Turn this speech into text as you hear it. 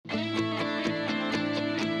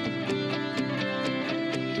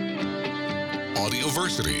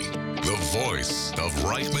Audioversity, the voice of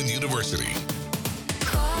Reichman University.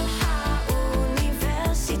 כל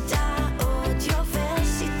האוניברסיטה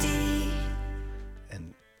אודיוורסיטי. And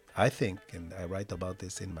I think, and I write about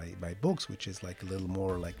this in my books, which is like a little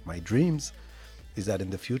more like my dreams, is that in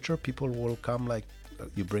the future people will come like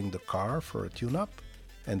you bring the car for a tune-up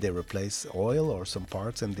and they replace oil or some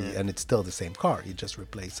parts and it's still the same car. You just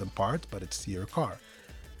replace some parts, but it's your car.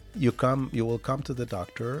 You will come to the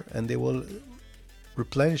doctor and they will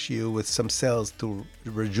replenish you with some cells to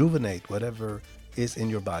rejuvenate whatever is in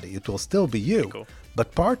your body. It will still be you, Cool. but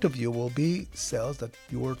part of you will be cells that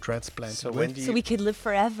you were transplanted So with when do you, So we could live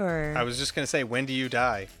forever. I was just going to say, when do you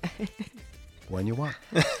die? when you want.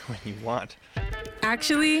 When you want.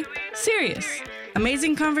 Actually, serious.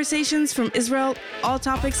 Amazing conversations from Israel, all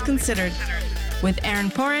topics considered, with Aaron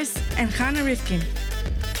Poris and Channa Rifkin.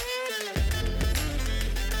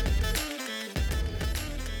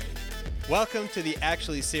 Welcome to the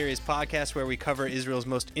Actually Serious podcast, where we cover Israel's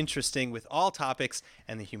most interesting with all topics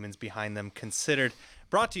and the humans behind them considered.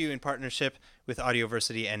 Brought to you in partnership with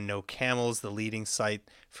Audioversity and No Camels, the leading site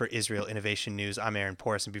for Israel innovation news. I'm Aaron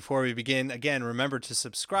Poris, and before we begin, again, remember to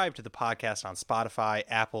subscribe to the podcast on Spotify,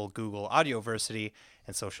 Apple, Google, Audioversity,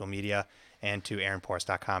 and social media, and to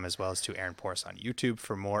aaronporis.com, as well as to Aaron Poris on YouTube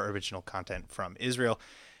for more original content from Israel.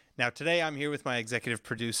 Now, today I'm here with my executive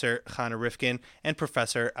producer, Channa Rifkin, and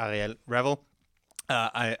Professor Ariel Revel.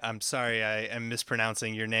 I'm sorry, I am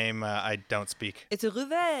mispronouncing your name. I don't speak It's Revel.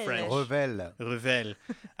 French. Revel. Revel.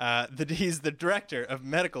 He's the director of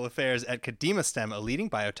medical affairs at Kadimastem, a leading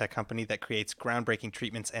biotech company that creates groundbreaking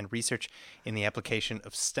treatments and research in the application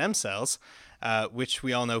of stem cells, which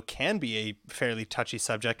we all know can be a fairly touchy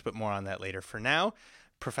subject, but more on that later. For now,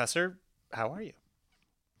 Professor, how are you?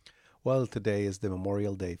 Well, today is the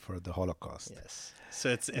Memorial Day for the Holocaust. Yes. So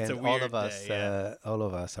it's And a weird all of us, day. Yeah. all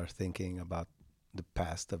of us are thinking about the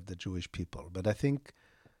past of the Jewish people. But I think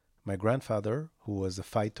my grandfather, who was a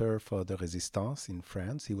fighter for the Resistance in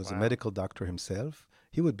France, he was a Wow. medical doctor himself.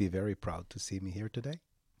 He would be very proud to see me here today.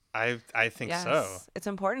 I think Yes. so. It's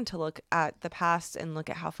important to look at the past and look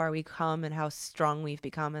at how far we've come and how strong we've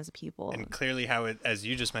become as a people. And clearly how it, as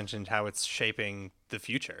you just mentioned, how it's shaping the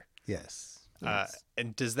future. Yes.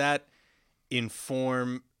 And does that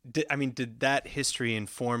inform, did that history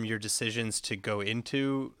inform your decisions to go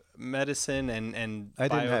into medicine and I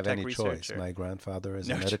didn't have biotech any research, choice. or- My grandfather is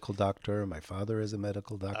No a ch- medical doctor. My father is a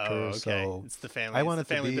medical doctor. Oh, okay. So It's the family. I it's wanted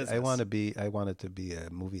the family to be. business. I wanted to be a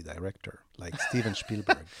movie director like Steven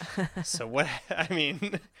Spielberg. So what?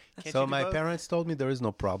 Can't So you do my both? parents told me there is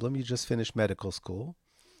no problem. You just finish medical school,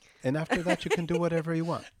 and after that you can do whatever you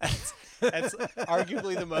want. That's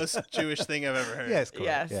arguably the most Jewish thing I've ever heard. Yes,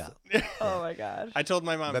 correct. Yes. Yeah. Oh my God. I told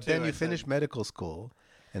my mom But too. then I you said, finish medical school,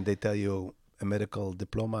 and they tell you a medical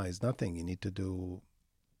diploma is nothing. You need to do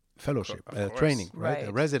fellowship, Of course. training, right? A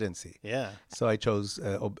Right. residency. Yeah. So I chose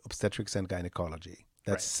obstetrics and gynecology.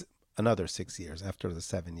 That's another 6 years after the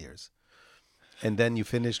 7 years. And then you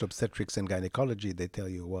finished obstetrics and gynecology. They tell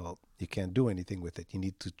you, well, you can't do anything with it. You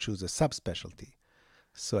need to choose a subspecialty.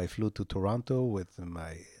 So I flew to Toronto with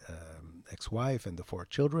my ex-wife and the 4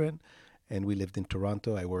 children, and we lived in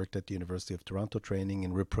Toronto. I worked at the University of Toronto training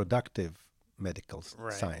in reproductive medical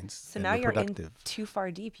Right. science. So and now you're in reproductive. too far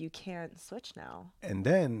deep. You can't switch now. And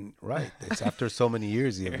then, right, it's after so many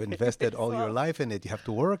years, you've invested all your life in it. You have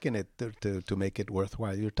to work in it to make it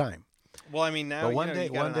worthwhile your time. Well, now But you one know, day, you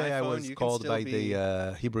got one an day I iPhone, was you can called still by be-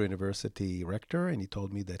 the Hebrew University rector, and he told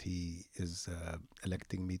me that he is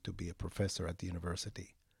electing me to be a professor at the university.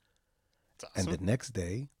 That's And awesome. the next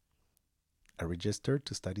day, I registered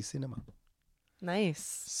to study cinema. Nice.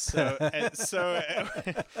 So,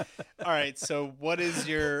 all right. So, what is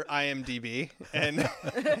your IMDb? And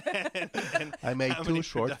I made how 2 many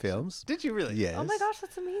short productions? films. Did you really? Yes. Oh my gosh,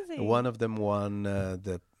 that's amazing. One of them won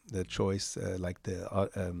the choice,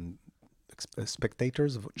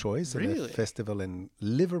 Spectators of Choice at a Really? festival in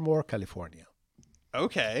Livermore, California.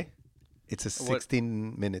 Okay. It's a What-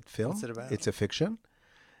 16-minute film. what's it about? It's a fiction,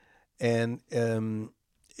 and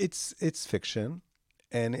it's fiction,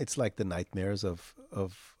 and it's like the nightmares of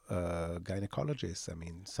gynecologists. I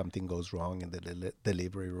mean, something goes wrong in the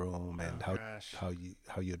delivery room, and gosh.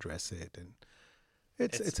 how you address it, and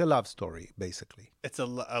it's It's- a love story basically. It's a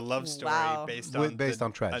love story Wow. based Based on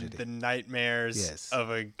on tragedy. the nightmares Yes. of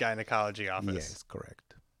a gynecology office. Yes,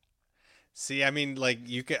 correct. See,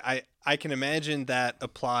 you can I can imagine that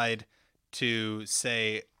applied to,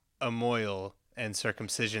 say, a moil and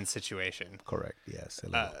circumcision situation. Correct. Yes. A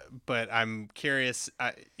little. But I'm curious.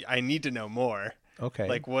 I need to know more. Okay.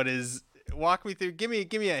 Like, walk me through. Give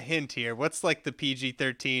me a hint here. What's like the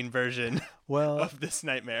PG-13 version Well, of this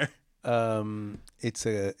nightmare? It's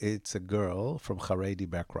a girl from Haredi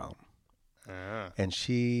background, Ah, and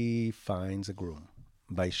she finds a groom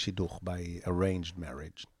by shidduch, by arranged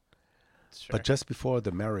marriage. sure. But just before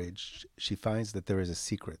the marriage, she finds that there is a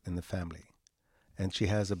secret in the family, and she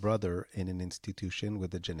has a brother in an institution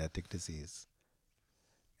with a genetic disease.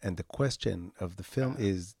 And the question of the film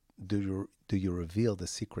is, do you reveal the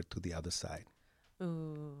secret to the other side?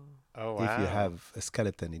 Ooh. Oh, wow. If you have a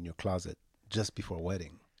skeleton in your closet just before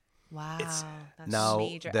wedding. Wow. That's Now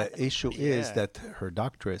major the ethical issue question. is Yeah. that her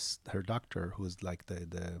doctor, who's like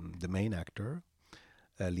the main actor,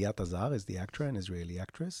 Liat Azar is the actor, an Israeli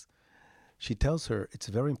actress. She tells her it's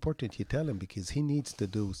very important you tell him because he needs to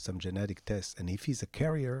do some genetic tests, and if he's a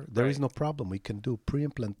carrier, there is Right. no problem. We can do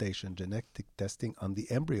pre-implantation genetic testing on the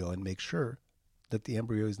embryo and make sure that the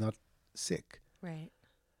embryo is not sick. Right.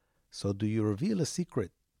 So do you reveal a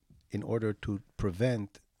secret in order to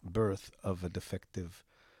prevent birth of a defective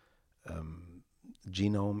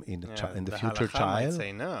genome in Yeah, in the future halakha might child?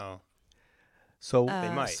 say no. So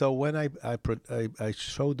They might. so when I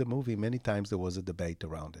showed the movie many times, there was a debate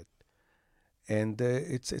around it, and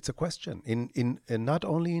it's a question in and not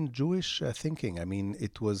only in Jewish thinking. I mean,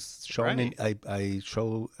 it was shown in I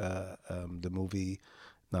show the movie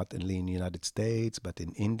not only in the United States but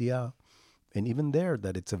in India, and even there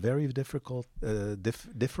that it's a very difficult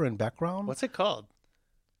different background. What's it called?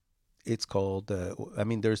 It's called. I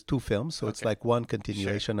mean, there's two films, so it's Okay. like one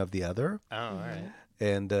continuation of the other, Oh, all right.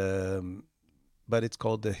 and but it's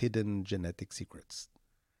called The Hidden Genetic Secrets.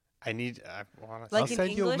 I want to Like I'll in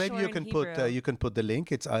send you. English Maybe or you in can Hebrew? put the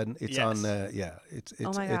link. It's on. It's Yes. on. Yeah. It's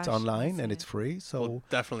Oh my it's gosh, online let's and see it's it. free. So We'll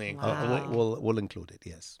definitely include the Wow. link. we'll include it.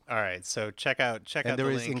 Yes. All right. So check out And the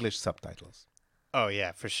there is link. English subtitles. Oh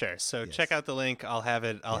yeah, for sure. So check Yes. out the link. I'll have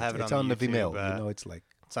it. I'll Yes, have it it's on the Vimeo. YouTube. You know, it's like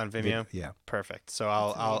It's on Vimeo. yeah. Perfect. So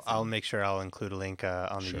That's I'll amazing. make sure I'll include a link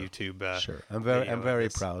on Sure. the YouTube. Sure. I'm video of very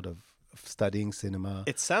this. proud of studying cinema.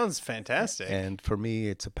 It sounds fantastic. And for me,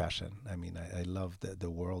 it's a passion. I mean, I love the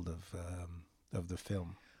world of the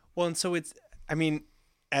film. Well, and so it's, I mean,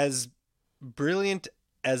 as brilliant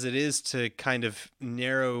as it is to kind of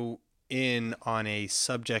narrow in on a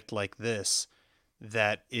subject like this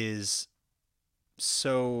that is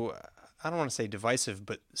so, I don't want to say divisive,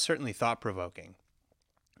 but certainly thought provoking.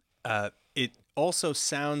 It also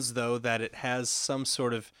sounds, though, that it has some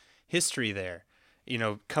sort of history there. You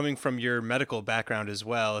know, coming from your medical background as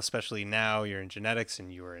well, especially now you're in genetics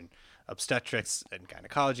and you were in obstetrics and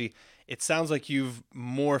gynecology, it sounds like you've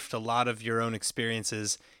morphed a lot of your own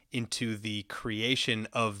experiences into the creation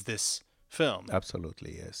of this film.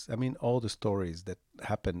 Absolutely, yes. I mean, all the stories that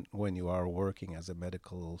happen when you are working as a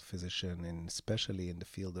medical physician, and especially in the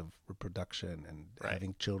field of reproduction and Right.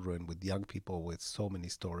 having children with young people with so many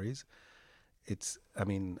stories. I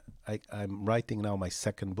mean, I'm writing now my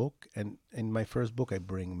second book, and in my first book, I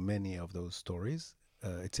bring many of those stories.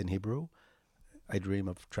 It's in Hebrew. I dream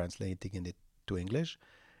of translating it to English.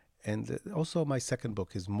 And also, my second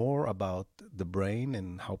book is more about the brain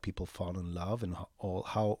and how people fall in love and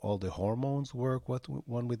how all the hormones work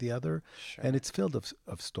one with the other. Sure. And it's filled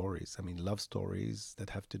of stories. I mean, love stories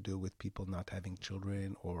that have to do with people not having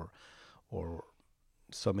children or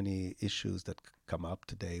so many issues that come up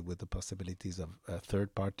today with the possibilities of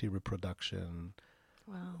third-party reproduction,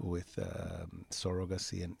 Wow. with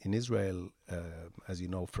surrogacy. And in Israel, as you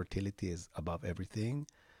know, fertility is above everything.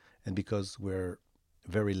 And because we're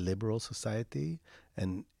very liberal society,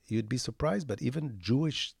 and you'd be surprised, but even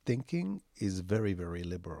Jewish thinking is very, very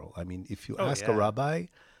liberal. I mean, if you Oh, ask yeah. a rabbi,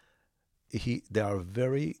 they are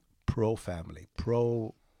very pro-family,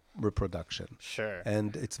 pro-reproduction. Sure.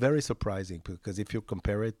 And it's very surprising because if you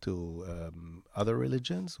compare it to other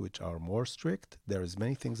religions, which are more strict, there is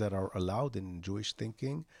many things that are allowed in Jewish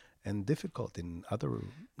thinking and difficult in other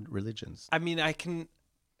religions. I mean, a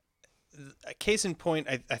case in point,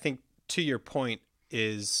 I think to your point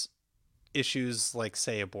is issues like,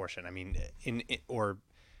 say, abortion. I mean, or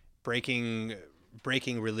breaking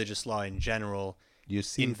religious law in general. You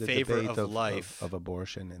see in the favor debate of life. of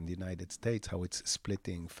abortion in the United States, how it's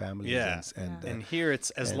splitting families. Yeah. And And here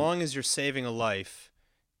it's as and- long as you're saving a life,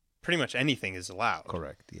 pretty much anything is allowed.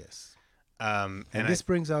 correct, yes. And And this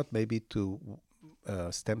brings out maybe to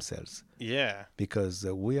stem cells, yeah. because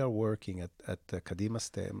we are working at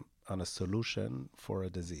Kadimastem on a solution for a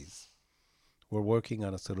disease. We're working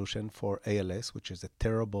on a solution for ALS, which is a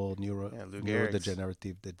terrible Lou Gehrig's.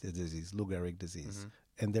 neurodegenerative disease, Lou Gehrig disease,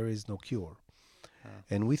 and there is no cure.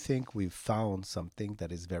 And we think we've found something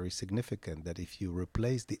that is very significant, that if you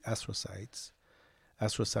replace the astrocytes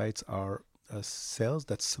are cells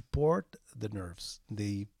that support the nerves.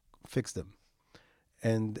 They fix them.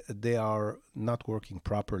 And they are not working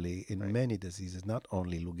properly in many diseases, not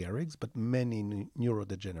only Lou Gehrig's, but many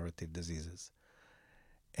neurodegenerative diseases.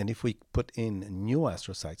 And if we put in new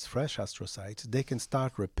astrocytes, fresh astrocytes, they can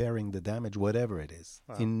start repairing the damage, whatever it is,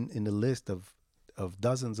 in a list of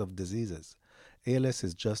dozens of diseases. ALS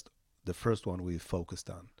is just the first one we focused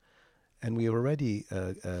on. And we already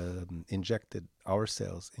injected our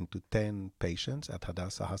cells into 10 patients at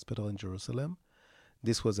Hadassah Hospital in Jerusalem.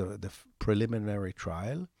 This was the preliminary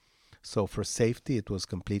trial. So for safety, it was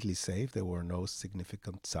completely safe. There were no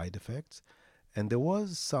significant side effects. And there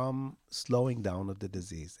was some slowing down of the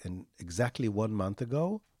disease. And exactly 1 month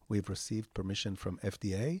ago, we've received permission from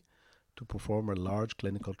FDA to perform a large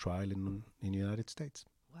clinical trial in the United States.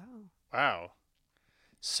 Wow.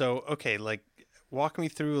 So, okay, like, walk me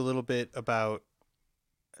through a little bit about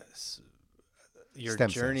your Stem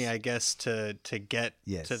journey, cells. I guess, to get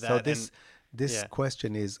to that. So this yeah.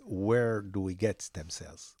 question is, where do we get stem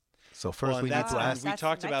cells? So first Well, we need that's, to and ask. we That's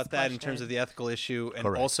talked the about next that in terms question. of the ethical issue, and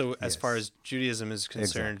Correct. also as far Yes. as Judaism is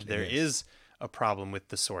concerned, Exactly, there yes. is a problem with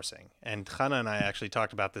the sourcing. And Channa and I actually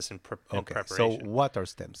talked about this in Okay, so preparation. what are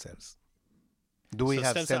stem cells? Do we So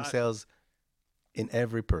have stem stem cell- cells in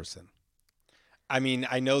every person? I mean,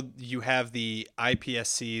 I know you have the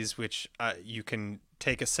iPSCs, which you can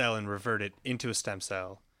take a cell and revert it into a stem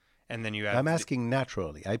cell, and then you have I'm asking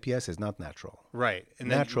naturally. IPS is not natural. right,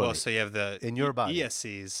 and then naturally, so you have the in your body.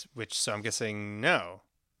 ESCs, which so I'm guessing no.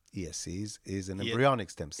 ESCs is an embryonic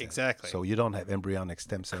stem cell. exactly. So you don't have embryonic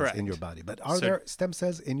stem cells in your Correct. body. But are So- there stem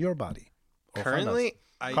cells in your body? Or Currently,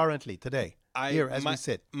 Hannah's? Currently, today, here as my, we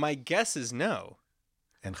sit. My guess is no.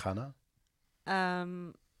 And Hannah?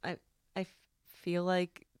 I feel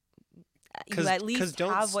like you 'Cause- at 'cause least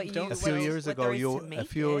don't- have what you. don't- A few what- years what ago, there is to a make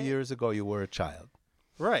few it. years ago, you were a child.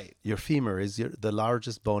 Right. Your femur is the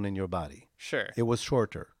largest bone in your body. Sure. It was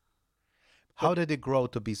shorter. How did it grow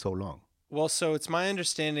to be so long? Well, so it's my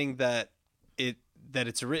understanding that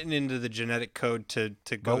it's written into the genetic code to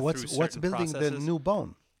go But through what's certain building processes. the new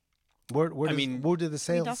bone? Where do the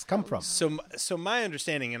cells come from? So my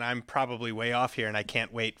understanding, and I'm probably way off here, and I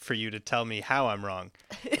can't wait for you to tell me how I'm wrong,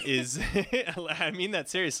 is I mean that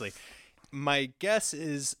seriously. My guess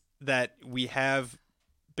is that we have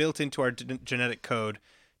built into our genetic code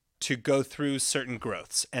to go through certain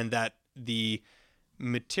growths, and that the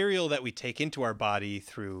material that we take into our body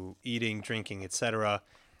through eating, drinking, etc.,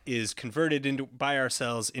 is converted into by our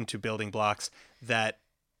cells into building blocks that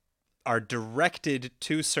are directed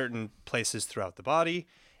to certain places throughout the body,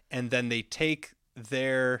 and then they take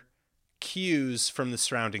their cues from the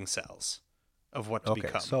surrounding cells of what to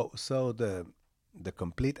become. So the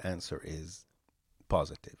complete answer is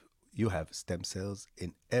positive. You have stem cells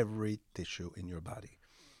in every tissue in your body.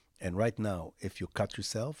 And right now, if you cut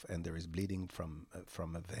yourself and there is bleeding from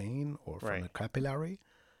a vein or from Right. a capillary,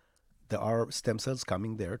 there are stem cells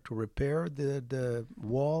coming there to repair the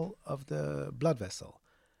wall of the blood vessel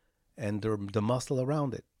and the muscle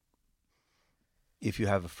around it. If you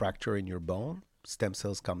have a fracture in your bone, stem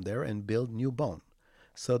cells come there and build new bone.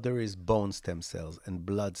 So there is bone stem cells and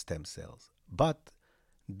blood stem cells, but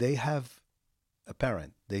they have a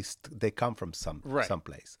parent. They come from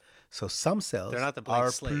someplace. So some cells They're not the blank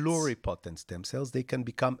are slates. pluripotent stem cells. They can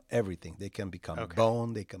become everything. They can become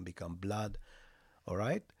bone. They can become blood. All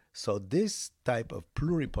right. So this type of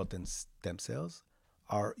pluripotent stem cells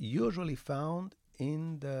are usually found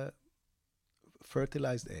in the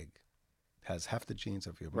fertilized egg. It has half the genes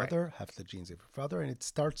of your mother, half the genes of your father, and it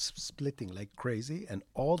starts splitting like crazy, and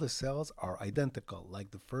all the cells are identical,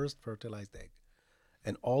 like the first fertilized egg.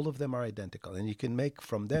 And all of them are identical, and you can make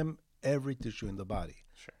from them every tissue in the body.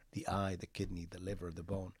 Sure. The eye, the kidney, the liver, the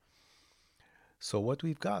bone. So what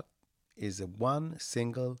we've got is one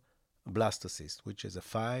single blastocyst, which is a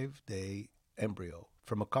 5-day embryo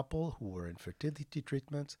from a couple who were in fertility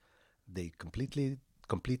treatments. They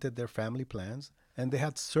completed their family plans, and they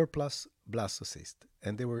had surplus blastocyst.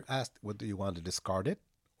 And they were asked, what do you want, to discard it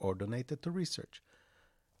or donate it to research?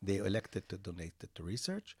 They elected to donate it to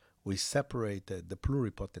research. We separated the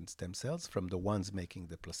pluripotent stem cells from the ones making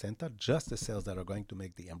the placenta, just the cells that are going to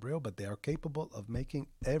make the embryo, but they are capable of making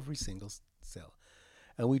every single cell.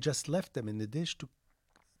 And we just left them in the dish to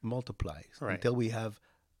multiply until we have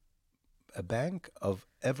a bank of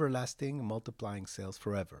everlasting multiplying cells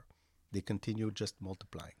forever. They continue just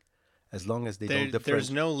multiplying. As long as they don't differentiate.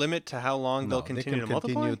 There's no limit to how long they'll continue they to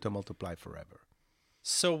multiply? continue to multiply forever.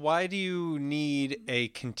 So why do you need a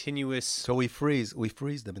continuous... So we freeze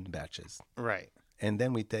them in batches. Right. And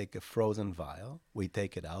then we take a frozen vial, we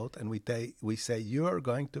take it out, and we say, you are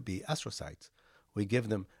going to be astrocytes. We give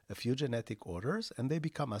them a few genetic orders, and they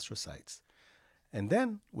become astrocytes. And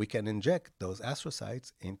then we can inject those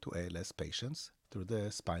astrocytes into ALS patients through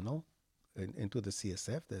the spinal, into the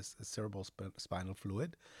CSF, the cerebral spinal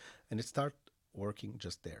fluid, and it starts working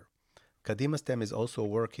just there. Kadimastem is also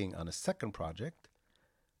working on a second project,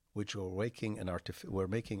 which we're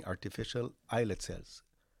making artificial islet cells.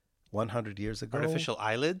 100 years ago. Artificial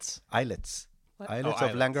eyelids? Islets. What? Islets Oh,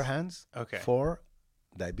 of islets. Langerhans Okay. for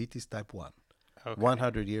diabetes type 1. Okay.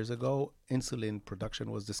 100 years ago, insulin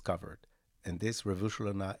production was discovered, and this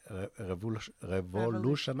revolutionized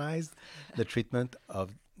the treatment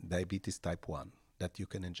of diabetes type 1, that you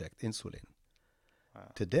can inject insulin.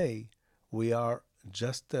 Wow. Today, we are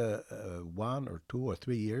just 1 or 2 or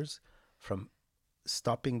 3 years from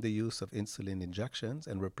stopping the use of insulin injections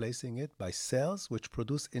and replacing it by cells which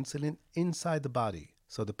produce insulin inside the body.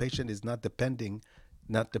 So the patient is not dependent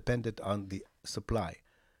on the supply.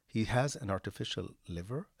 He has an artificial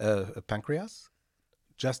liver, a pancreas,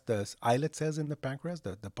 just the islet cells in the pancreas,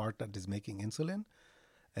 the part that is making insulin.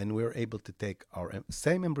 And we're able to take our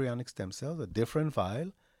same embryonic stem cells, a different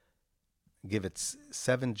vial, give it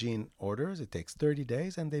 7 gene orders. It takes 30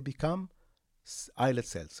 days, and they become islet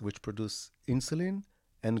cells, which produce insulin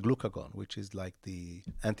and glucagon, which is like the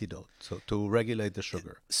antidote, so to regulate the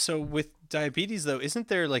sugar. So with diabetes, though, isn't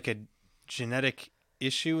there like a genetic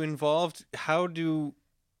issue involved? Because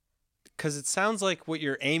it sounds like what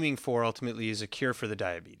you're aiming for ultimately is a cure for the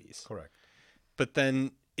diabetes. Correct. But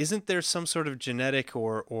then isn't there some sort of genetic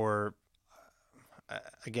or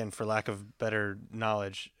again, for lack of better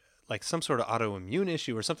knowledge, like some sort of autoimmune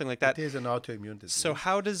issue or something like that? It is an autoimmune disease. So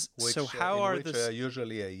how does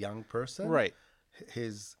usually a young person, right?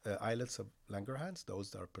 His islets of Langerhans,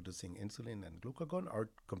 those that are producing insulin and glucagon, are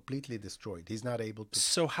completely destroyed. He's not able to.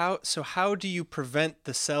 So how do you prevent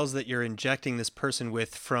the cells that you're injecting this person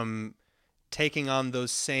with from taking on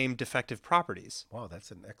those same defective properties? Wow,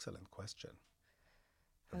 that's an excellent question.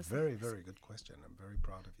 That's Very, nice. very good question. I'm very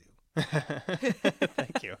proud of you.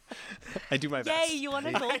 Thank you. I do my best. Yay, you want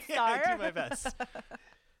a gold star? I do my best.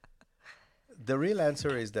 The real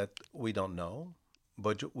answer is that we don't know,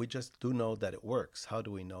 but we just do know that it works. How do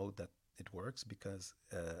we know that it works? Because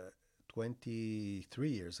 23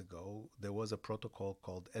 years ago, there was a protocol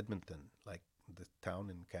called Edmonton, like the town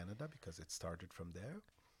in Canada, because it started from there.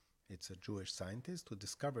 It's a Jewish scientist who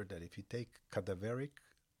discovered that if you take cadaveric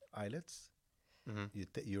islets,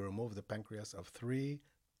 you remove the pancreas of 3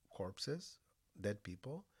 corpses, dead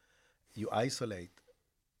people, you isolate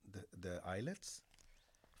the islets.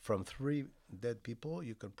 From 3 dead people,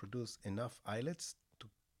 you can produce enough islets to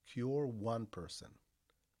cure 1 person.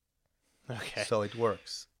 Okay. So it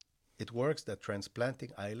works. It works that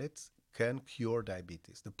transplanting islets can cure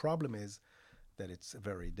diabetes. The problem is that it's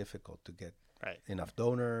very difficult to get enough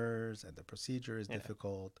donors, and the procedure is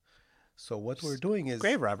difficult. So what we're doing is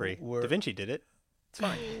grave robbery. Da Vinci did it. It's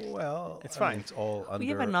fine. Well, it's I fine. mean, it's all under. We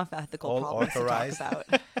have enough ethical all problems authorized. to talk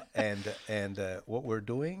about. and what we're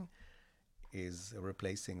doing is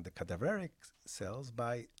replacing the cadaveric cells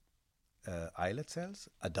by islet cells,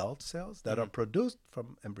 adult cells that are produced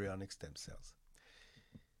from embryonic stem cells.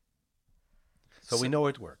 So we know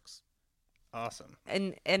it works. Awesome.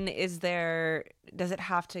 And does it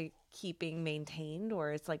have to keep being maintained,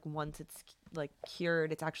 or it's like once it's like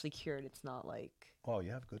cured, it's actually cured? It's not like. Oh,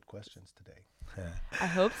 you have good questions today. I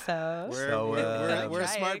hope so. We're a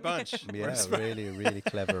smart bunch. Yeah, really, really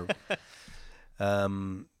clever.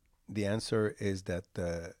 The answer is that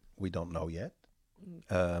we don't know yet.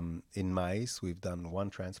 In mice, we've done 1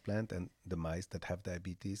 transplant, and the mice that have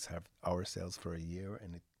diabetes have our cells for a year,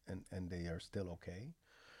 and they are still okay.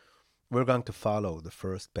 We're going to follow the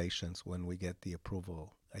first patients when we get the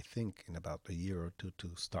approval, I think, in about a year or 2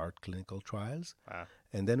 to start clinical trials. Wow.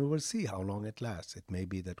 And then we will see how long it lasts. It may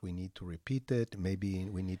be that we need to repeat it. Maybe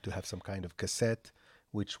we need to have some kind of cassette,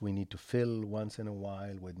 which we need to fill once in a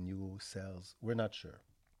while with new cells. We're not sure.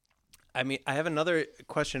 I mean, I have another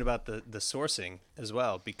question about the sourcing as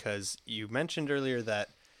well, because you mentioned earlier that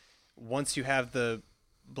once you have the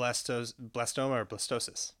blastoma or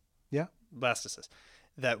blastosis, Yeah. blastocyst,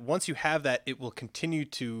 that once you have that, it will continue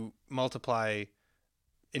to multiply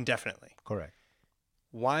indefinitely. Correct.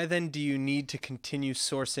 Why then do you need to continue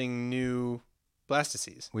sourcing new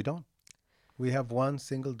blastocysts? We don't. We have 1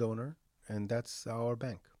 single donor, and that's our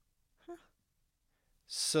bank.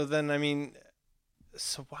 So then, I mean,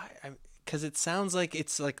 so why? Because it sounds like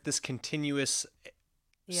it's like this continuous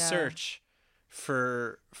search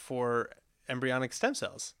for embryonic stem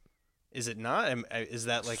cells. Is it not? Is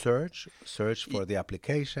that like search for the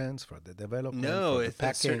applications, for the development? No, for the it's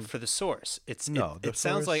packing. For the source. It The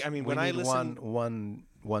sounds like, source, I mean, we when I need listen,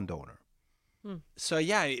 one donor. So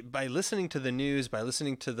yeah, by listening to the news, by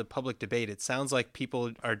listening to the public debate, it sounds like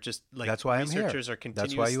people are just like That's why I'm here. researchers are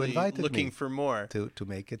That's why you continuously invited looking me for more. to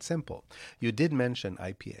make it simple. You did mention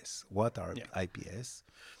IPS. What are IPS?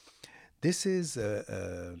 This is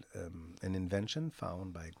an invention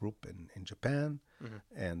found by a group in Japan,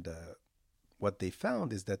 and what they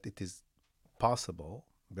found is that it is possible,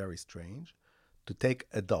 very strange, to take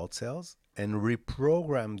adult cells and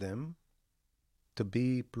reprogram them to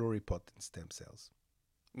be pluripotent stem cells.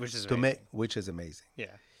 Which is amazing. Which is amazing.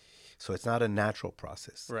 Yeah. So it's not a natural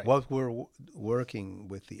process. Right. What we're working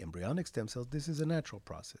with the embryonic stem cells, this is a natural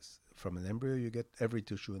process. From an embryo, you get every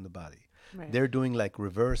tissue in the body. Right. They're doing like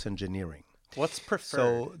reverse engineering. What's preferred?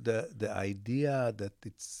 So the idea that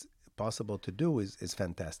it's possible to do is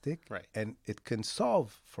fantastic. Right. And it can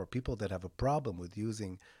solve for people that have a problem with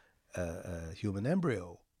using a human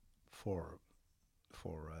embryo for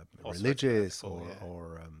religious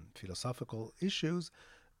or philosophical issues.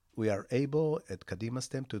 We are able at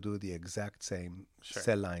Kadimastem to do the exact same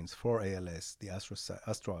cell lines for ALS, the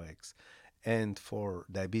AstroRx, and for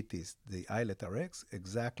diabetes, the islet RX,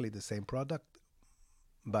 exactly the same product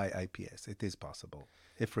by IPS. It is possible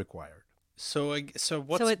if required. So it's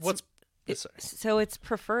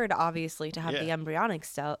preferred, obviously, to have the embryonic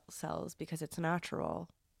cells because it's natural,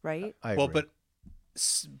 right? I well, agree.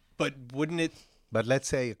 but wouldn't it? But let's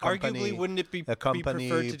say a company, Arguably, wouldn't it be preferred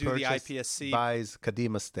to do the iPSC? Buys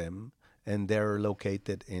Kadimastem, and they're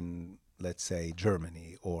located in, let's say,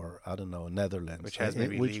 Germany or, I don't know, Netherlands, which has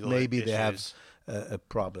maybe legal they have issues. a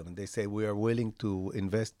problem. And they say, we are willing to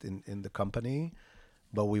invest in the company,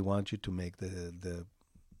 but we want you to make the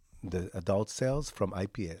adult cells from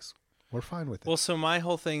IPS. We're fine with it. Well, so my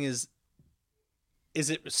whole thing is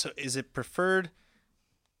it preferred?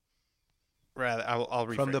 Rather, I'll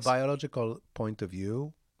rephrase. From the biological point of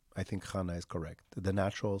view, I think Channa is correct. The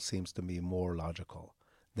natural seems to be more logical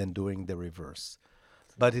than doing the reverse.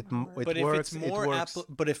 But it but if works. it's more it works.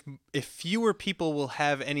 but if fewer people will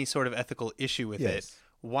have any sort of ethical issue with it,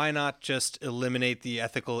 why not just eliminate the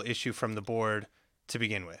ethical issue from the board to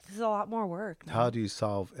begin with? This is a lot more work. How do you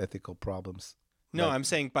solve ethical problems? No, I'm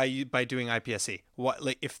saying by doing IPSC. What,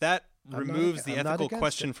 like, if that removes the ethical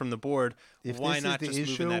question from the board, why not just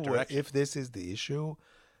move in that direction? If this is the issue,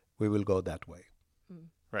 we will go that way.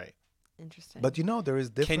 Right. Interesting. But there is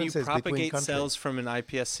differences Can you between propagate countries. cells from an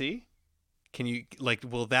iPSC? Can you,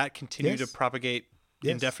 will that continue to Yes. propagate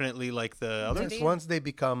Yes. indefinitely like the others? Yes, once they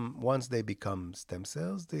become stem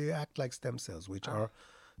cells, they act like stem cells, which are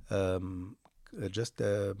just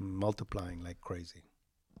multiplying like crazy.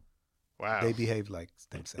 Wow. They behave like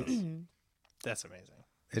stem cells. That's amazing.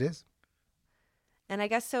 It is. And I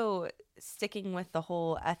guess so, sticking with the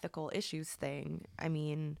whole ethical issues thing, I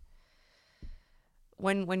mean,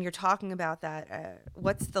 when you're talking about that,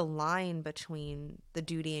 what's the line between the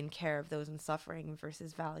duty and care of those in suffering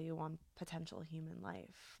versus value on potential human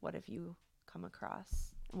life? What have you come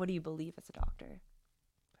across? What do you believe as a doctor?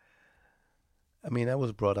 I mean, I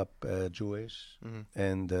was brought up Jewish,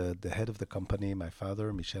 and the head of the company, my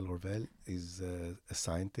father, Michel Revel, is a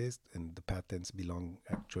scientist, and the patents belong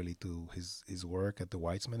actually to his work at the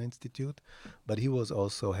Weizmann Institute. But he was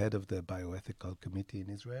also head of the bioethical committee in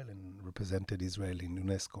Israel and represented Israel in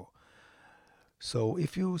UNESCO. So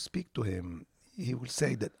if you speak to him, he will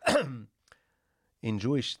say that in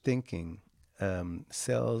Jewish thinking,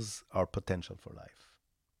 cells are potential for life.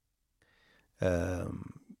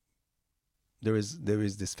 There is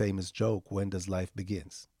this famous joke: when does life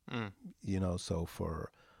begins? So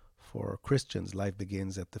for Christians, life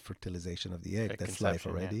begins at the fertilization of the egg. That's life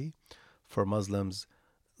already. For Muslims,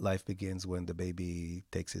 life begins when the baby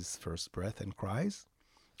takes his first breath and cries.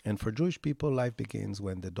 And for Jewish people, life begins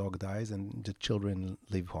when the dog dies and the children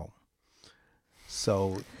leave home.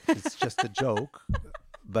 So it's just a joke,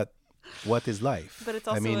 but what is life? But it's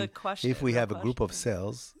also a question. If we have a group of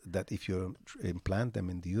cells that if you implant them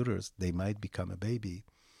in the uterus, they might become a baby,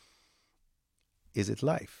 is it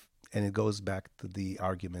life? And it goes back to the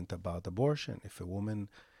argument about abortion. If a woman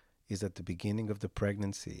is at the beginning of the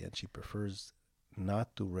pregnancy and she prefers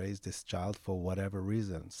not to raise this child for whatever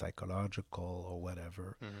reason, psychological or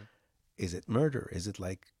whatever, is it murder? Is it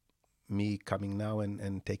like me coming now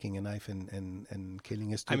and taking a knife and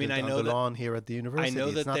killing a student on the lawn here at the university?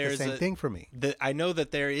 It's not the same thing for me. I know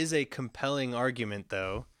that there is a compelling argument,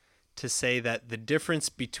 though, to say that the difference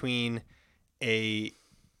between a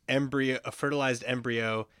fertilized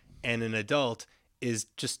embryo and an adult is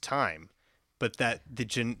just time, but that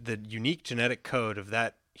the unique genetic code of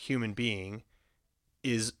that human being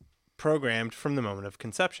is programmed from the moment of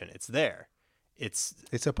conception. It's there. It's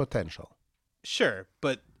a potential. Sure,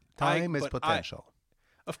 but Time is potential.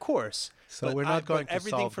 Of course. So But we're not going to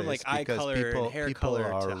everything solve from this like eye because color people- and hair people color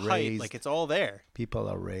are to height, raised- like it's all there. People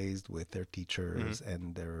are raised with their teachers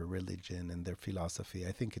and their religion and their philosophy.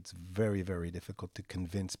 I think it's very, very difficult to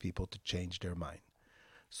convince people to change their mind.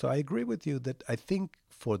 So I agree with you that I think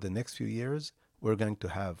for the next few years, we're going to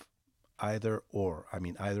have either or. I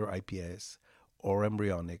mean, either IPS or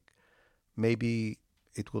embryonic. Maybe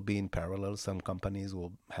it will be in parallel. Some companies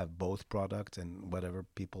will have both products and whatever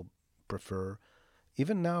people prefer.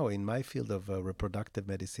 Even now, in my field of reproductive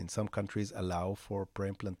medicine, some countries allow for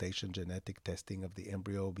pre-implantation genetic testing of the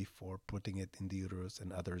embryo before putting it in the uterus, and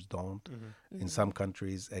others don't. In some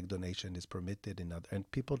countries, egg donation is permitted,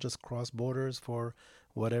 and people just cross borders for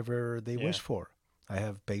whatever they wish for. I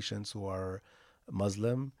have patients who are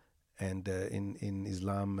Muslim, and in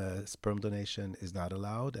Islam, sperm donation is not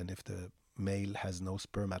allowed, and if the male has no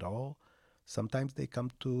sperm at all, sometimes they come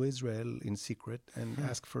to Israel in secret and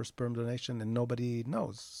ask for sperm donation, and nobody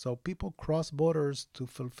knows. So people cross borders to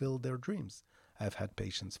fulfill their dreams. I've had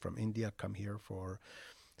patients from India come here for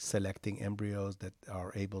selecting embryos that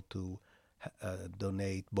are able to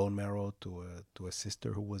donate bone marrow to a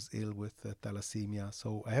sister who was ill with thalassemia.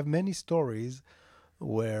 So I have many stories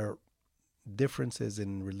where differences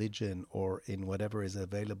in religion or in whatever is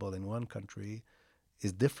available in one country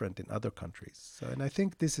is different in other countries. So, and I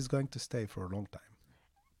think this is going to stay for a long time.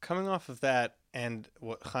 Coming off of that, and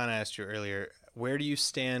what Hannah asked you earlier, where do you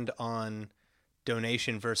stand on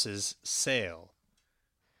donation versus sale?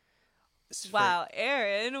 Wow,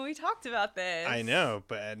 Aaron, we talked about this. I know,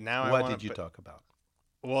 but now What did you talk about?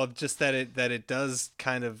 Well, just that it does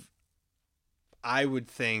kind of, I would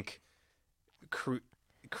think,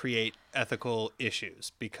 create ethical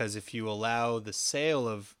issues, because if you allow the sale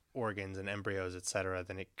of organs and embryos, etc.,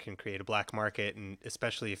 then it can create a black market, and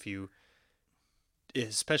especially if you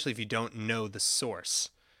don't know the source,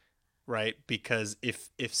 right? Because if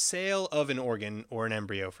sale of an organ or an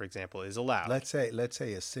embryo, for example, is allowed, Let's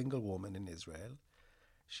say a single woman in Israel,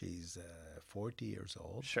 she's 40 years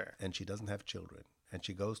old, Sure. and she doesn't have children, and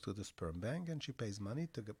she goes to the sperm bank and she pays money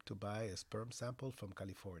to buy a sperm sample from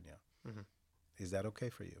California. Is that okay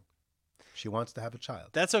for you? She wants to have a child.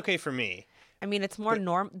 that's okay for me. I mean, it's more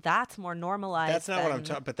that's more normalized. That's not what I'm than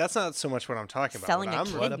talking. But that's not so much what I'm talking about. selling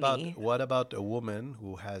What a I'm- kidney. What about a woman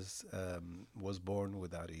who has was born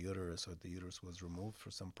without a uterus, or the uterus was removed for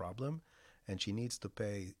some problem, and she needs to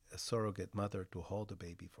pay a surrogate mother to hold the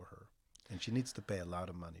baby for her, and she needs to pay a lot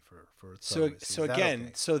of money for its service. So Is that again,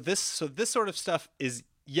 okay? so this sort of stuff is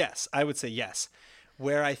yes, I would say yes.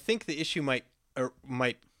 Where I think the issue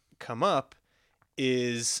might come up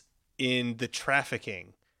is in the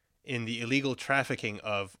trafficking, in the illegal trafficking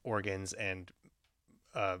of organs and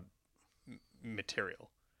material.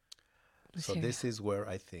 So this is where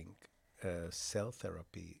I think cell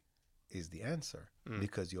therapy is the answer,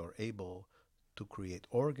 because you're able to create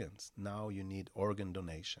organs. Now you need organ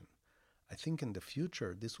donation. I think in the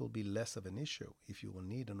future this will be less of an issue. If you will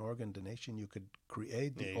need an organ donation, you could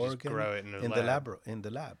create the you just organ grow it in a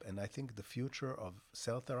the lab. And I think the future of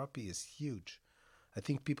cell therapy is huge. I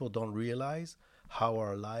think people don't realize how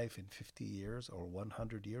our life in 50 years or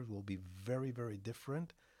 100 years will be very, very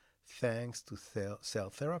different thanks to cell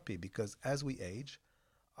therapy, because as we age,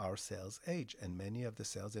 our cells age, and many of the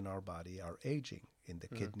cells in our body are aging, in the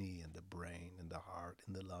kidney, in the brain, in the heart,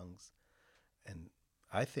 in the lungs. And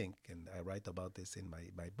I think, and I write about this in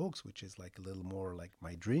my books, which is like a little more like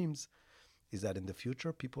my dreams, is that in the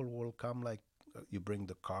future, people will come like you bring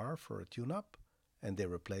the car for a tune-up, and they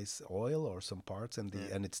replace oil or some parts, and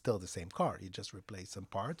it's still the same car. You just replace some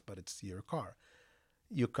parts, but it's your car.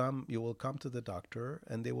 You will come to the doctor,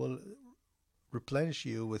 and they will replenish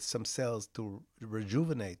you with some cells to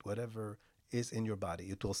rejuvenate whatever is in your body.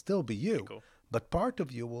 It will still be you, Cool. but part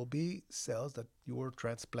of you will be cells that you were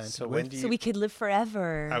transplanted So with when do so we could live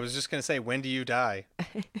forever. I was just gonna say, when do you die?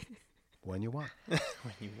 when you want.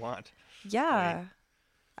 When you want. yeah.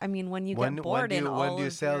 I mean, when you get bored in all when do you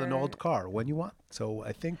of sell an your- old car? When you want. So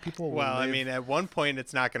I think people will Well, I live- mean, at one point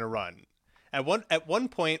it's not going to run. At one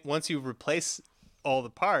point, once you replace all the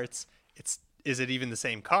parts, is it even the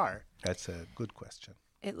same car? That's a good question.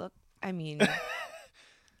 It look. I mean,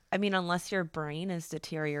 unless your brain is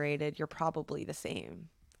deteriorated, you're probably the same.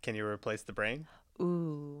 Can you replace the brain?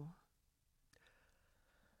 Ooh.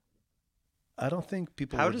 I don't think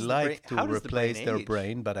people How would does the like brain- how to does the brain replace their age?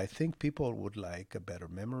 brain, but I think people would like a better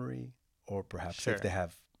memory, or perhaps Sure. if they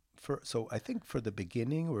have. So I think for the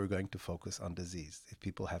beginning, we're going to focus on disease. If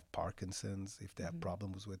people have Parkinson's, if they have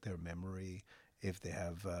problems with their memory, if they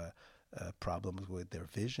have problems with their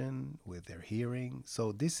vision, with their hearing.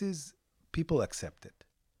 So this is, people accept it.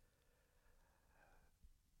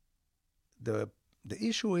 The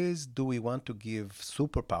issue is, do we want to give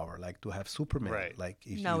superpower, like to have Superman? Right. Like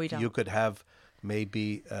if No, we don't. you could have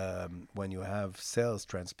maybe when you have cells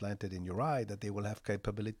transplanted in your eye, that they will have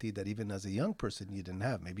capability that even as a young person you didn't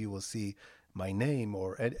have. Maybe you will see my name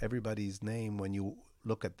or everybody's name when you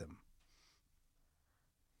look at them.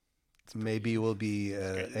 Maybe you will be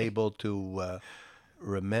able to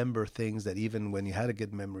remember things that even when you had a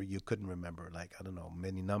good memory, you couldn't remember. Like, I don't know,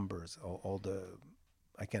 many numbers,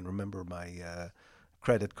 I can't remember my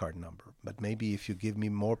credit card number. But maybe if you give me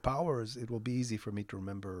more powers, it will be easy for me to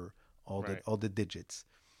remember all the digits.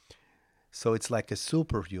 So it's like a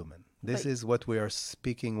superhuman. This is what we are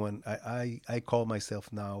speaking when I call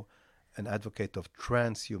myself now an advocate of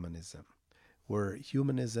transhumanism, where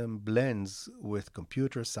humanism blends with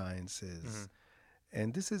computer sciences.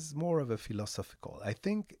 And this is more of a philosophical. I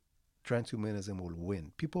think transhumanism will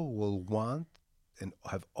win. People will want and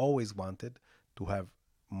have always wanted to have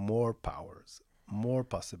more powers, more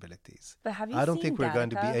possibilities. But have you I don't seen think we're going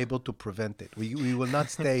to be Gattaca? able to prevent it. We will not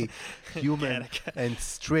stay human and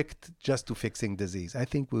strict just to fixing disease. I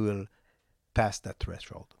think we will pass that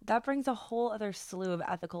threshold. That brings a whole other slew of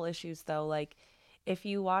ethical issues, though. Like, if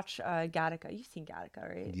you watch Gattaca, you've seen Gattaca,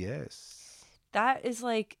 right? Yes. That is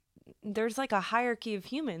like, there's like a hierarchy of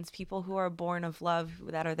humans, people who are born of love,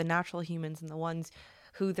 that are the natural humans, and the ones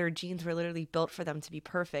who their genes were literally built for them to be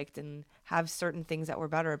perfect and have certain things that were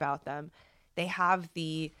better about them. They have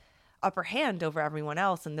the upper hand over everyone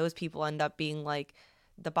else, and those people end up being like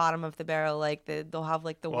the bottom of the barrel. Like they'll have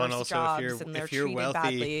like the Well, and worst also jobs, and they're if you're treated wealthy,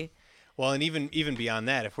 badly. well, and even beyond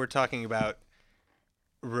that, if we're talking about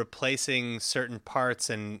replacing certain parts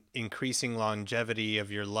and increasing longevity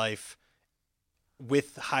of your life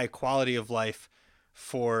with high quality of life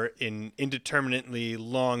for an indeterminately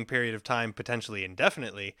long period of time, potentially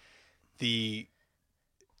indefinitely, the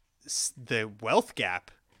wealth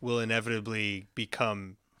gap will inevitably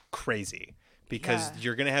become crazy, because Yeah.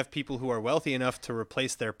 you're going to have people who are wealthy enough to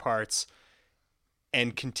replace their parts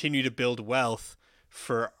and continue to build wealth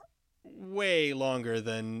for way longer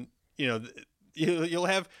than, you'll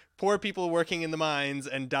have poor people working in the mines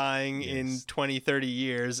and dying in 20, 30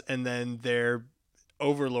 years, and then their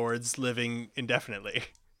overlords living indefinitely.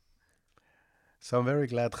 So I'm very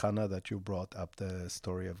glad, Channa, that you brought up the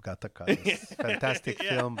story of Gattaca, this fantastic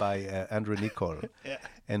film by Andrew Niccol. Yeah.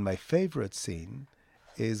 And my favorite scene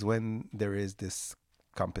is when there is this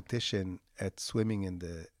competition at swimming in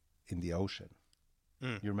the ocean.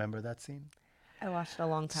 You remember that scene? I watched it a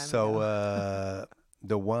long time So ago.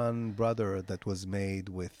 the one brother that was made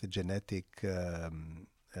with genetic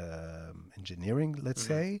engineering, let's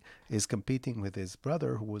say, is competing with his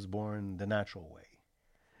brother who was born the natural way.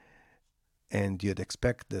 And you'd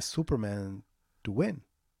expect the Superman to win.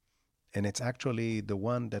 And it's actually the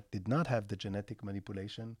one that did not have the genetic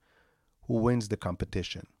manipulation who wins the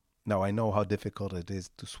competition. Now, I know how difficult it is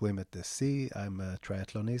to swim at the sea. I'm a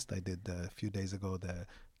triathlonist. I did a few days ago the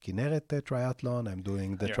Kinneret triathlon. I'm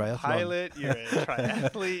doing the You're triathlon. a pilot, you're a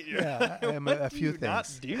triathlete. Yeah, I'm a few What do you not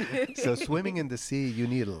things. do? So swimming in the sea, you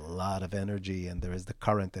need a lot of energy, and there is the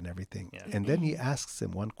current and everything. Yeah. And then he asks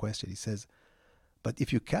him one question. He says, but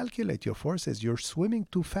if you calculate your forces, you're swimming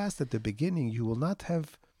too fast at the beginning. You will not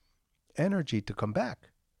have energy to come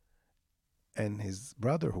back. And his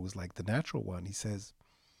brother, who was like the natural one, he says,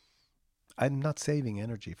 I'm not saving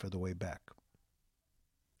energy for the way back.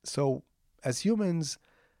 So as humans,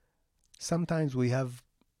 sometimes we have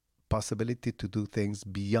possibility to do things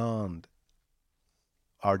beyond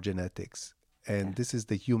our genetics. And this is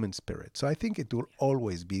the human spirit. So I think it will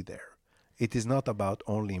always be there. It is not about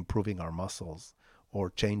only improving our muscles or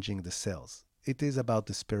changing the cells. It is about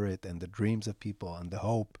the spirit and the dreams of people and the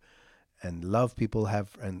hope and love people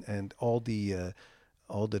have, and all the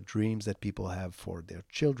dreams that people have for their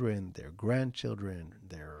children, their grandchildren,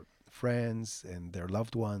 their friends, and their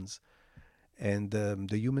loved ones. And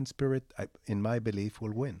the human spirit, in my belief,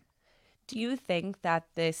 will win. Do you think that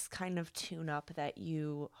this kind of tune-up that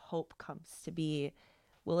you hope comes to be,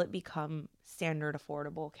 will it become standard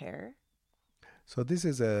affordable care? So this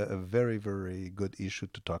is a very, very good issue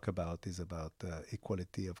to talk about, is about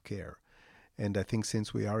equality of care. And I think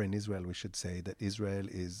since we are in Israel, we should say that Israel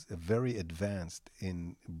is very advanced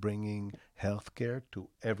in bringing healthcare to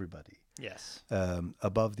everybody. Yes.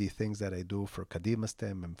 Above the things that I do for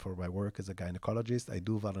Kadimastem and for my work as a gynecologist, I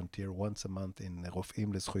do volunteer once a month in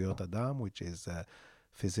Rofim Lezchuyot Adam, which is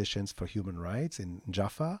Physicians for Human Rights in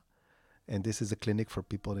Jaffa. And this is a clinic for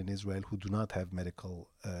people in Israel who do not have medical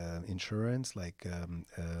insurance, like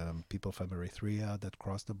people from Eritrea that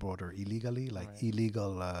cross the border illegally, like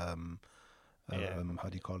illegal, how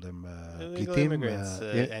do you call them? Illegal Plitim, immigrants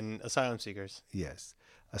and asylum seekers. Yes.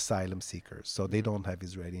 asylum seekers. So they don't have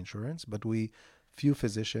Israeli insurance, but few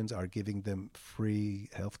physicians are giving them free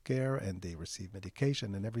health care, and they receive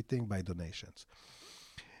medication and everything by donations.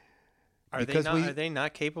 Are Because are they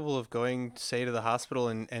not capable of going, say, to the hospital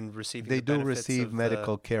and receiving They the do benefits receive of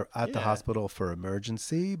medical care at the Yeah. hospital for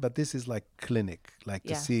emergency, but this is like clinic, like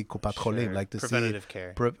to Yeah. see Kupat Cholim, Sure. like to Preventative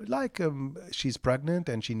care. she's pregnant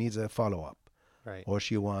and she needs a follow-up, Right. or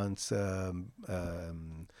she wants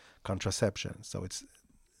contraception. So it's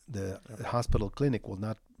the hospital clinic will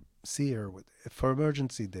not see her for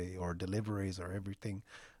emergency day or deliveries or everything.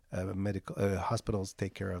 Medical hospitals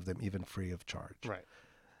take care of them even free of charge. Right.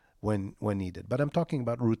 When needed. But I'm talking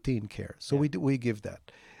about routine care. So we give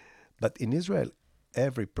that. But in Israel,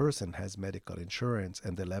 every person has medical insurance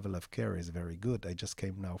and the level of care is very good. I just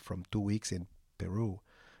came now from 2 weeks in Peru,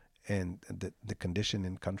 and the condition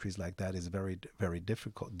in countries like that is very, very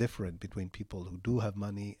different between people who do have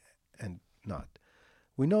money and not.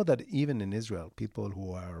 We know that even in Israel, people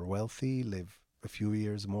who are wealthy live a few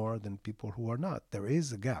years more than people who are not. There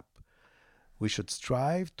is a gap. We should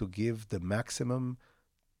strive to give the maximum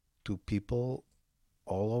to people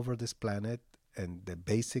all over this planet and the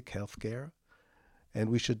basic health care,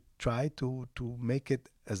 and we should try to make it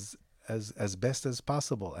as best as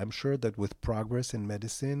possible. I'm sure that with progress in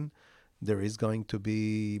medicine, there is going to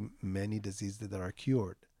be many diseases that are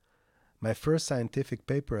cured. My first scientific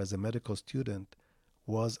paper as a medical student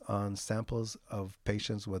was on samples of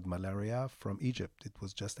patients with malaria from Egypt. It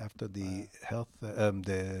was just after the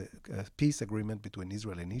peace agreement between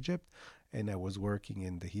Israel and Egypt, and I was working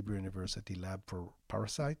in the Hebrew University lab for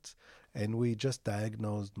parasites, and we just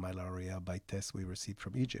diagnosed malaria by tests we received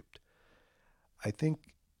from Egypt. I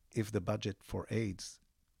think if the budget for AIDS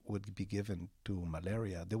would be given to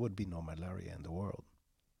malaria, there would be no malaria in the world.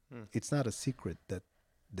 It's not a secret that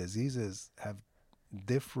diseases have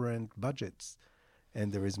different budgets,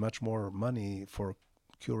 and there is much more money for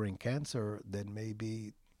curing cancer than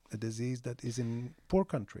maybe a disease that is in poor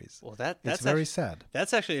countries. Well, that's it's very actually sad.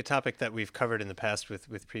 That's actually a topic that we've covered in the past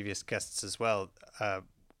with previous guests as well,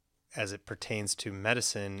 as it pertains to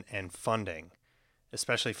medicine and funding,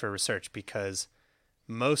 especially for research, because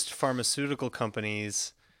most pharmaceutical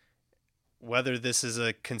companies, whether this is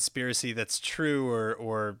a conspiracy that's true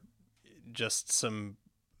or just some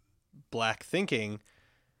black thinking,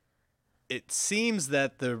 it seems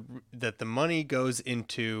that the money goes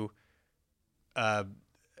into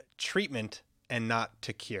treatment and not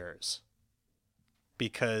to cures,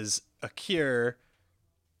 because a cure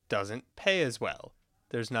doesn't pay as well.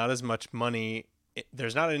 There's not as much money.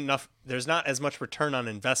 There's not as much return on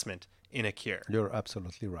investment in a cure. You're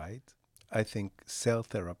absolutely right. I think cell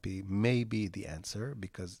therapy may be the answer,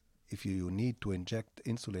 because if you need to inject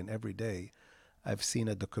insulin every day, I've seen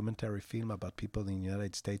a documentary film about people in the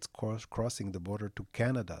United States crossing the border to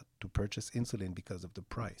Canada to purchase insulin because of the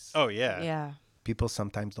price. Oh yeah. Yeah. People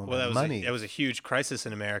sometimes don't Well, have money. That was a huge crisis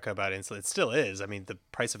in America about insulin. It still is. I mean, the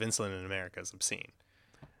price of insulin in America is obscene.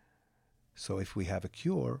 So if we have a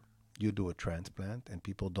cure, you do a transplant, and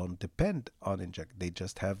people don't depend on inject. They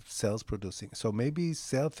just have cells producing. So maybe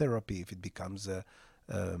cell therapy, if it becomes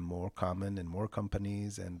more common and more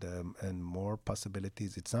companies and more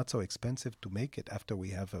possibilities, it's not so expensive to make it after we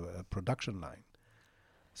have a production line.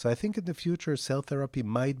 So I think in the future, cell therapy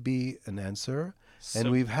might be an answer.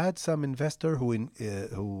 And we've had some investor who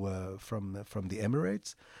from the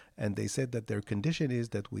Emirates, and they said that their condition is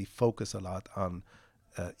that we focus a lot on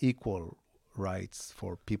equal rights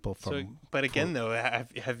for people from. But again, though,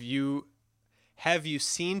 have you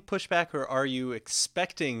seen pushback, or are you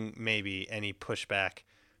expecting maybe any pushback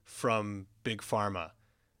from big pharma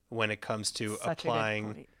when it comes to Such a good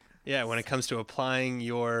applying? point. Yeah, when it comes to applying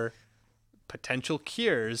your potential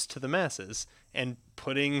cures to the masses and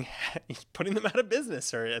putting them out of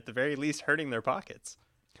business, or at the very least hurting their pockets.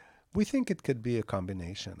 We think it could be a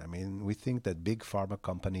combination. I mean, we think that big pharma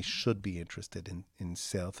companies should be interested in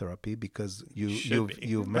cell therapy, because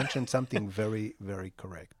you've mentioned something very, very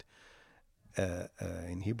correct.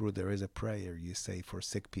 In Hebrew, there is a prayer you say for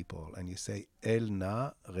sick people, and you say, El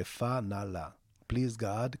na refa na la. Please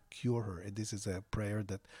God, cure her. And this is a prayer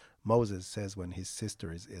that Moses says when his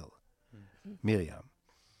sister is ill, Miriam.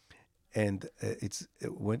 And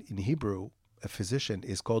when in Hebrew, a physician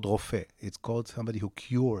is called rofe. It's called somebody who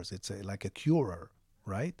cures. It's like a curer,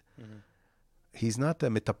 right? Mm-hmm. He's not a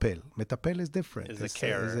metapel. Metapel is different. Is a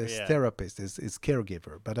carer, is a therapist, is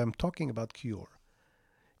caregiver. But I'm talking about cure.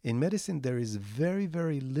 In medicine, there is very,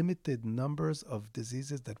 very limited numbers of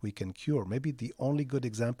diseases that we can cure. Maybe the only good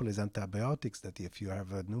example is antibiotics, that if you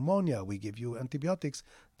have a pneumonia, we give you antibiotics,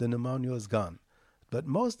 the pneumonia is gone. But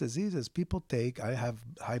most diseases people take, I have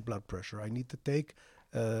high blood pressure, I need to take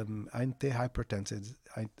antihypertensives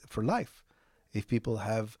for life. If people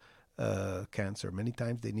have cancer, many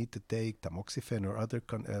times they need to take tamoxifen or other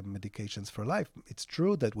medications for life. It's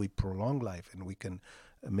true that we prolong life and we can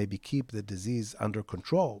maybe keep the disease under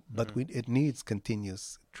control, but it needs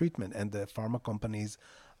continuous treatment. And the pharma companies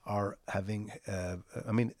are having,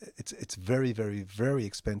 it's very, very, very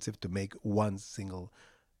expensive to make one single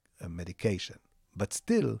medication. But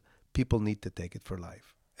still, people need to take it for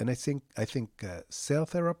life. And I think cell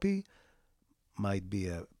therapy might be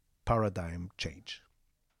a paradigm change.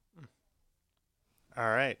 All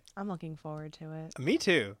right. I'm looking forward to it. Me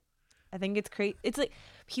too. I think it's crazy. It's like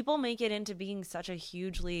people make it into being such a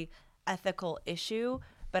hugely ethical issue.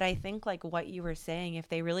 But I think like what you were saying, if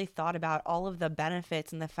they really thought about all of the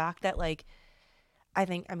benefits and the fact that like,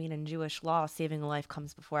 in Jewish law, saving a life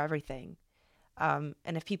comes before everything. And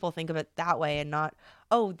if people think of it that way and not,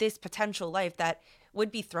 oh, this potential life that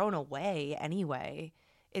would be thrown away anyway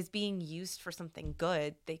is being used for something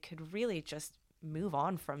good, they could really just move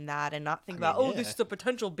on from that and not think about, this is a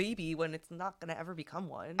potential baby when it's not going to ever become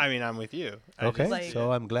one. I mean, I'm with you.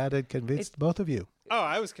 So I'm glad I convinced both of you. Oh,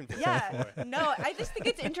 I was convinced. Yeah, no, I just think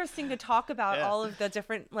it's interesting to talk about all of the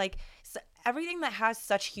different, like, everything that has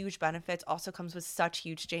such huge benefits also comes with such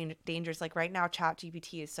huge dangers. Like right now,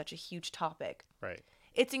 ChatGPT is such a huge topic. Right.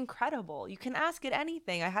 It's incredible. You can ask it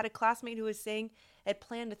anything. I had a classmate who was saying it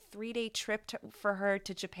planned a 3-day trip for her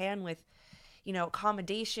to Japan with,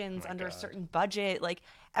 accommodations under a certain budget, like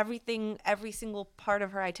everything, every single part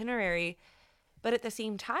of her itinerary. But at the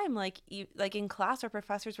same time, like in class, our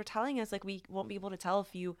professors were telling us, like, we won't be able to tell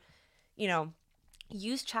if you,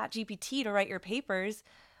 use ChatGPT to write your papers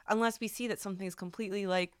unless we see that something's completely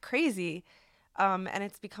like crazy. And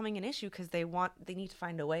it's becoming an issue because they need to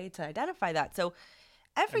find a way to identify that. So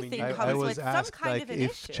everything comes with some kind of an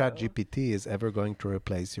if issue. ChatGPT is ever going to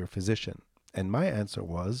replace your physician. And my answer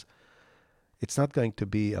was, it's not going to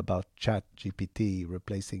be about ChatGPT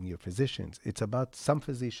replacing your physicians. It's about some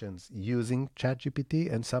physicians using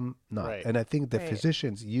ChatGPT and some not. Right. And I think the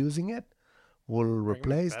physicians using it will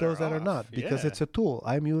replace those that are not, because it's a tool.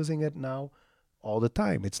 I'm using it now all the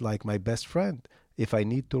time. It's like my best friend. If I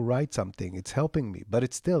need to write something, it's helping me, but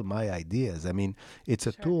it's still my ideas. I mean, it's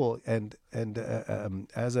a tool. And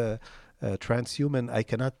as a transhuman, I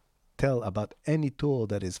cannot tell about any tool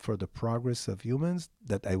that is for the progress of humans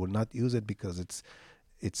that I will not use it because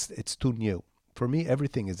it's too new. For me,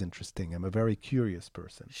 everything is interesting. I'm a very curious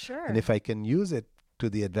person. Sure. And if I can use it to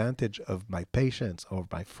the advantage of my patients or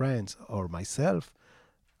my friends or myself,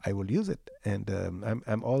 I will use it. And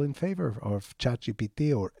I'm all in favor of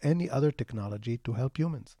ChatGPT or any other technology to help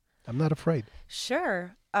humans. I'm not afraid.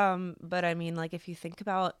 Sure. But I mean, like, if you think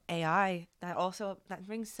about AI, that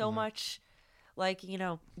brings so much, like,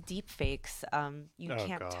 deep fakes.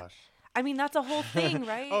 Gosh. I mean, that's a whole thing,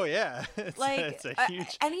 right? Oh yeah. It's a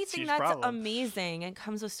huge anything huge that's problem. amazing and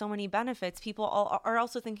comes with so many benefits. People are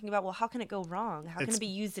also thinking about, well, how can it go wrong? How can it be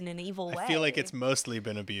used in an evil way? I feel like it's mostly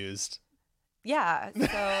been abused. Yeah.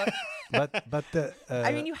 So But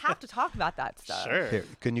I mean, you have to talk about that stuff. Sure. here,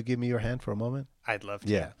 can you give me your hand for a moment? I'd love to.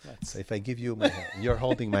 Yeah. So if I give you my hand, you're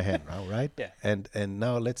holding my hand now, right? Yeah. And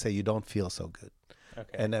now let's say you don't feel so good. Okay.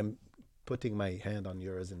 And I'm putting my hand on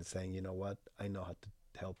yours and saying, you know what? I know how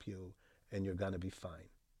to help you and you're going to be fine.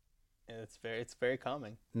 Yeah, it's very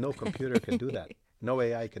calming. No computer can do that. No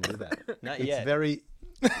AI can do that. Not It's yet. very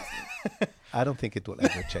I don't think it will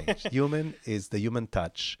ever change. Human is the human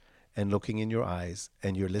touch and looking in your eyes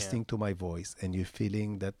and you're listening to my voice and you're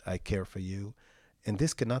feeling that I care for you. And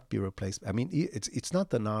this cannot be replaced. I mean, it's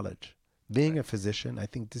not the knowledge. Being a physician, I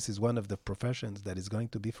think this is one of the professions that is going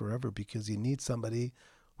to be forever because you need somebody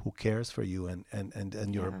who cares for you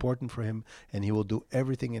and you're important for him and he will do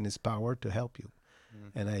everything in his power to help you.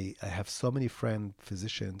 And I have so many friend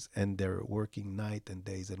physicians and they're working night and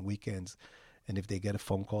days and weekends. And if they get a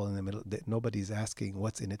phone call in the middle, nobody's asking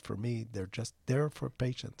what's in it for me. They're just there for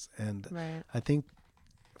patients. And I think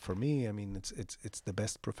for me, I mean, it's the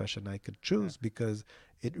best profession I could choose because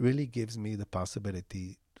it really gives me the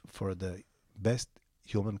possibility for the best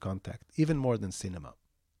human contact, even more than cinema.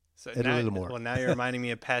 So a little more. Well, now you're reminding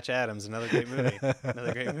me of Patch Adams, another great movie.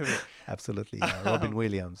 Another great movie. Absolutely. Yeah. Robin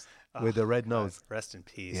Williams with the red nose. Rest in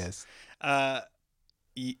peace. Yes.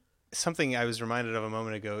 Something I was reminded of a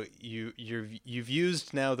moment ago. You've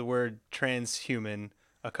used now the word transhuman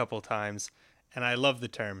a couple times, and I love the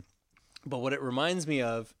term. But what it reminds me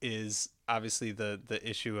of is obviously the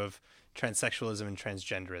issue of transsexualism and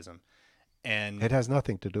transgenderism. And It has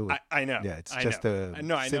nothing to do with I know. Yeah, it's I just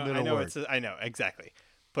know. a similar word. I know exactly.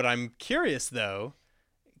 But I'm curious though,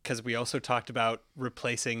 because we also talked about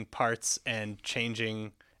replacing parts and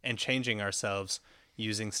changing ourselves.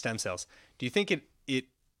 using stem cells. Do you think it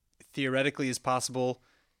theoretically is possible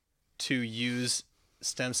to use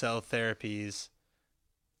stem cell therapies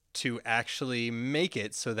to actually make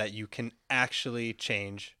it so that you can actually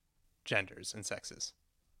change genders and sexes?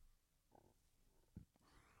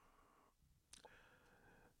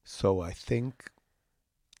 So I think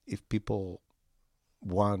if people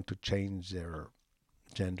want to change their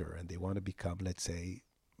gender and they want to become, let's say,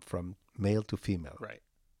 from male to female, Right.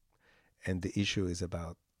 and the issue is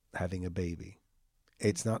about having a baby,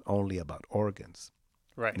 it's not only about organs.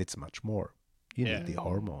 Right. It's much more. You Yeah. need the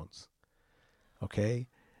hormones, okay,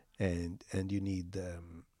 and you need the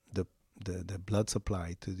blood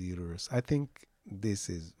supply to the uterus. I think this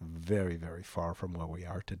is very, very far from where we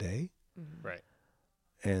are today, Right.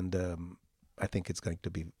 and I think it's going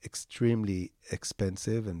to be extremely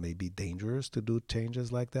expensive and maybe dangerous to do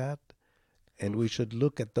changes like that. And we should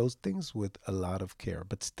look at those things with a lot of care.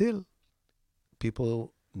 But still,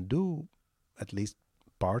 people do at least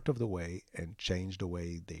part of the way and change the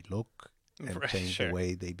way they look and Right, change sure. the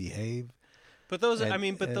way they behave. But those are, And- I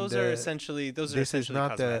mean, but and, those are essentially cosmetic.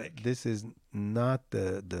 This is not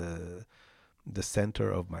the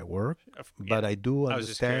center of my work. But Yeah. I do I was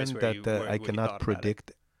just curious understand where that what I you cannot thought about it.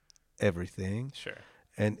 predict everything. Sure.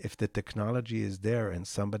 And if the technology is there and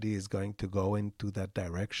somebody is going to go into that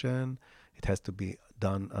direction, it has to be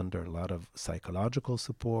done under a lot of psychological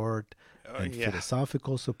support and yeah.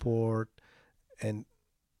 philosophical support, and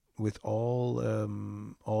with all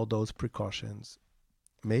those precautions.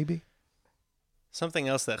 Maybe. Something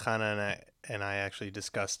else that Channa and I actually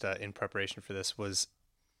discussed in preparation for this was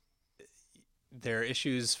there are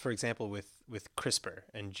issues, for example, with CRISPR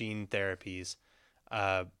and gene therapies,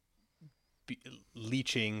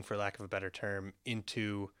 leaching, for lack of a better term,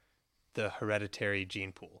 into the hereditary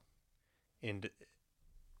gene pool. And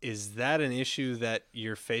is that an issue that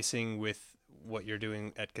you're facing with what you're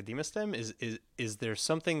doing at Kadimastem? Is there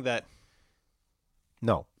something that...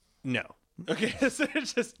 No. No. Okay, so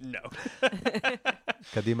it's just no.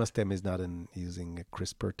 Kadimastem is not using a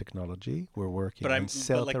CRISPR technology. We're working But on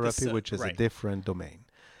cell like the therapy, cell- which is a right. different domain.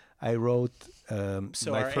 I wrote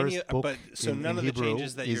So my are first any, book but so in none of the Hebrew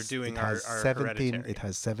changes that you're is- doing it are has 17. hereditary. It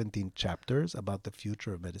has 17 chapters about the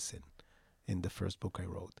future of medicine. In the first book I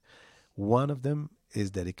wrote, one of them is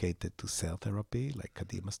dedicated to cell therapy, like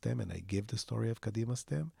Kadimastem, and I give the story of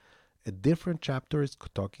Kadimastem. A different chapter is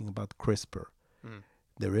talking about CRISPR.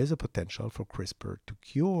 There is a potential for CRISPR to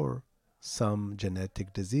cure some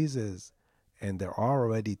genetic diseases, and there are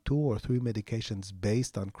already 2 or 3 medications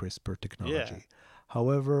based on CRISPR technology. Yeah.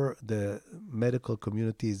 However, the medical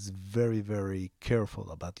community is very, very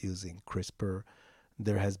careful about using CRISPR.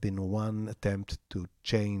 There has been one attempt to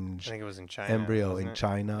change I think it was in China. embryo wasn't in it?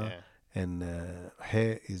 China, Yeah. and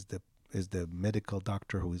He is the medical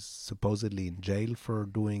doctor who is supposedly in jail for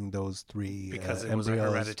doing those 3 Because it was a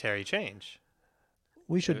embryos. hereditary change.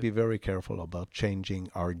 We should be very careful about changing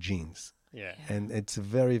our genes. Yeah. And it's a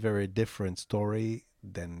very, very different story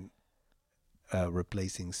than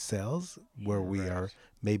replacing cells, where we are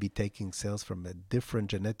maybe taking cells from a different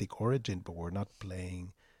genetic origin, but we're not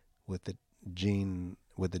playing with the gene,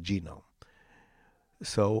 with the genome.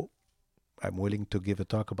 So I'm willing to give a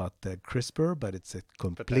talk about the CRISPR, but it's a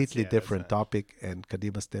completely that's different not- topic, and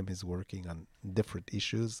Kadimastem is working on different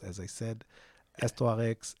issues, as I said,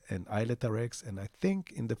 S2RX and islet RX, and I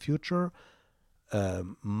think in the future,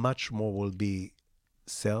 much more will be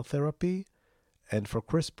cell therapy. And for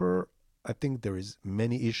CRISPR, I think there is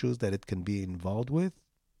many issues that it can be involved with,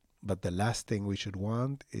 but the last thing we should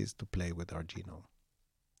want is to play with our genome.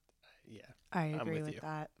 Yeah. I I'm agree with with you.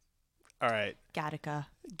 that. All right. Gattaca.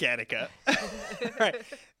 Gattaca. All right.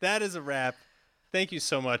 That is a wrap. Thank you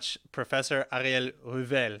so much, Professor Ariel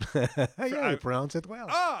Revel. Yeah, you pronounce it well.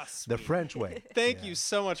 Ah, The sweet. French way. Thank you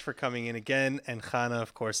so much for coming in again. And Channa,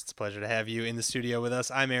 of course, it's a pleasure to have you in the studio with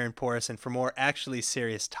us. I'm Aaron Poris, and for more actually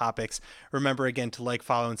serious topics, remember again to like,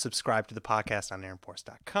 follow, and subscribe to the podcast on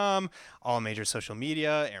aaronporis.com, all major social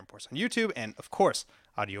media, Aaron Poris on YouTube, and of course,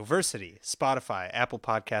 Audioversity, Spotify, Apple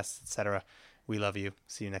Podcasts, etc. We love you.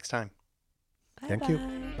 See you next time. Thank you.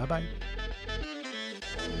 Bye-bye.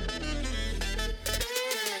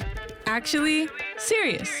 Actually,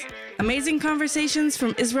 serious. Amazing conversations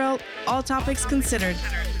from Israel, all topics considered,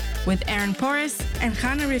 with Aaron Poris and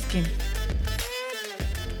Channa Rifkin.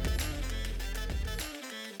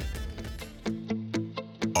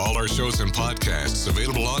 All our shows and podcasts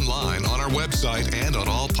available online on our website and on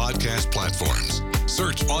all podcast platforms.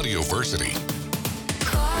 Search Audioversity.